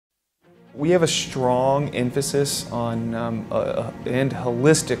We have a strong emphasis on and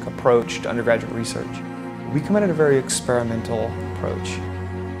holistic approach to undergraduate research. We come at it a very experimental approach.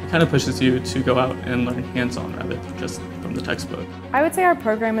 It kind of pushes you to go out and learn hands-on rather than just from the textbook. I would say our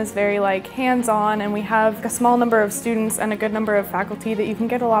program is very hands-on, and we have a small number of students and a good number of faculty that you can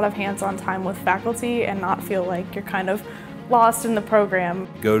get a lot of hands-on time with faculty and not feel like you're kind of lost in the program.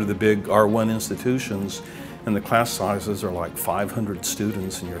 Go to the big R1 institutions and the class sizes are like 500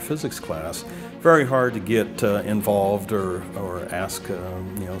 students in your physics class. Very hard to get involved or ask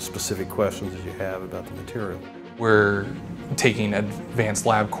specific questions that you have about the material. We're taking advanced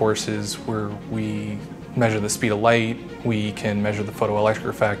lab courses where we measure the speed of light, we can measure the photoelectric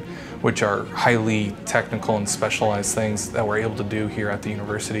effect, which are highly technical and specialized things that we're able to do here at the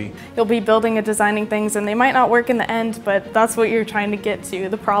university. You'll be building and designing things and they might not work in the end, but that's what you're trying to get to,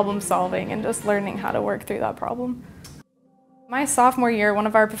 the problem solving and just learning how to work through that problem. My sophomore year, one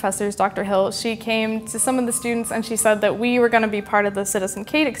of our professors, Dr. Hill, she came to some of the students and she said that we were going to be part of the Citizen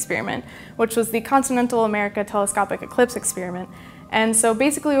Kate experiment, which was the Continental America Telescopic Eclipse experiment. And so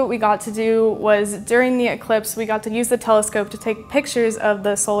basically what we got to do was during the eclipse we got to use the telescope to take pictures of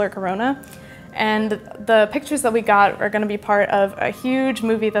the solar corona. And the pictures that we got are going to be part of a huge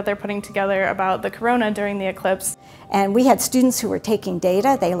movie that they're putting together about the corona during the eclipse. And we had students who were taking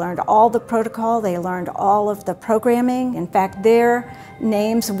data. They learned all the protocol, they learned all of the programming. In fact, their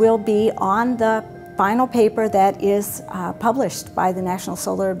names will be on the final paper that is published by the National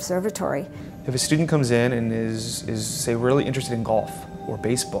Solar Observatory. If a student comes in and is say, really interested in golf or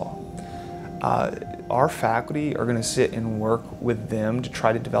baseball, our faculty are going to sit and work with them to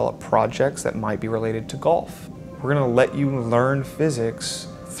try to develop projects that might be related to golf. We're going to let you learn physics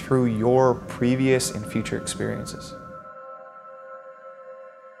through your previous and future experiences.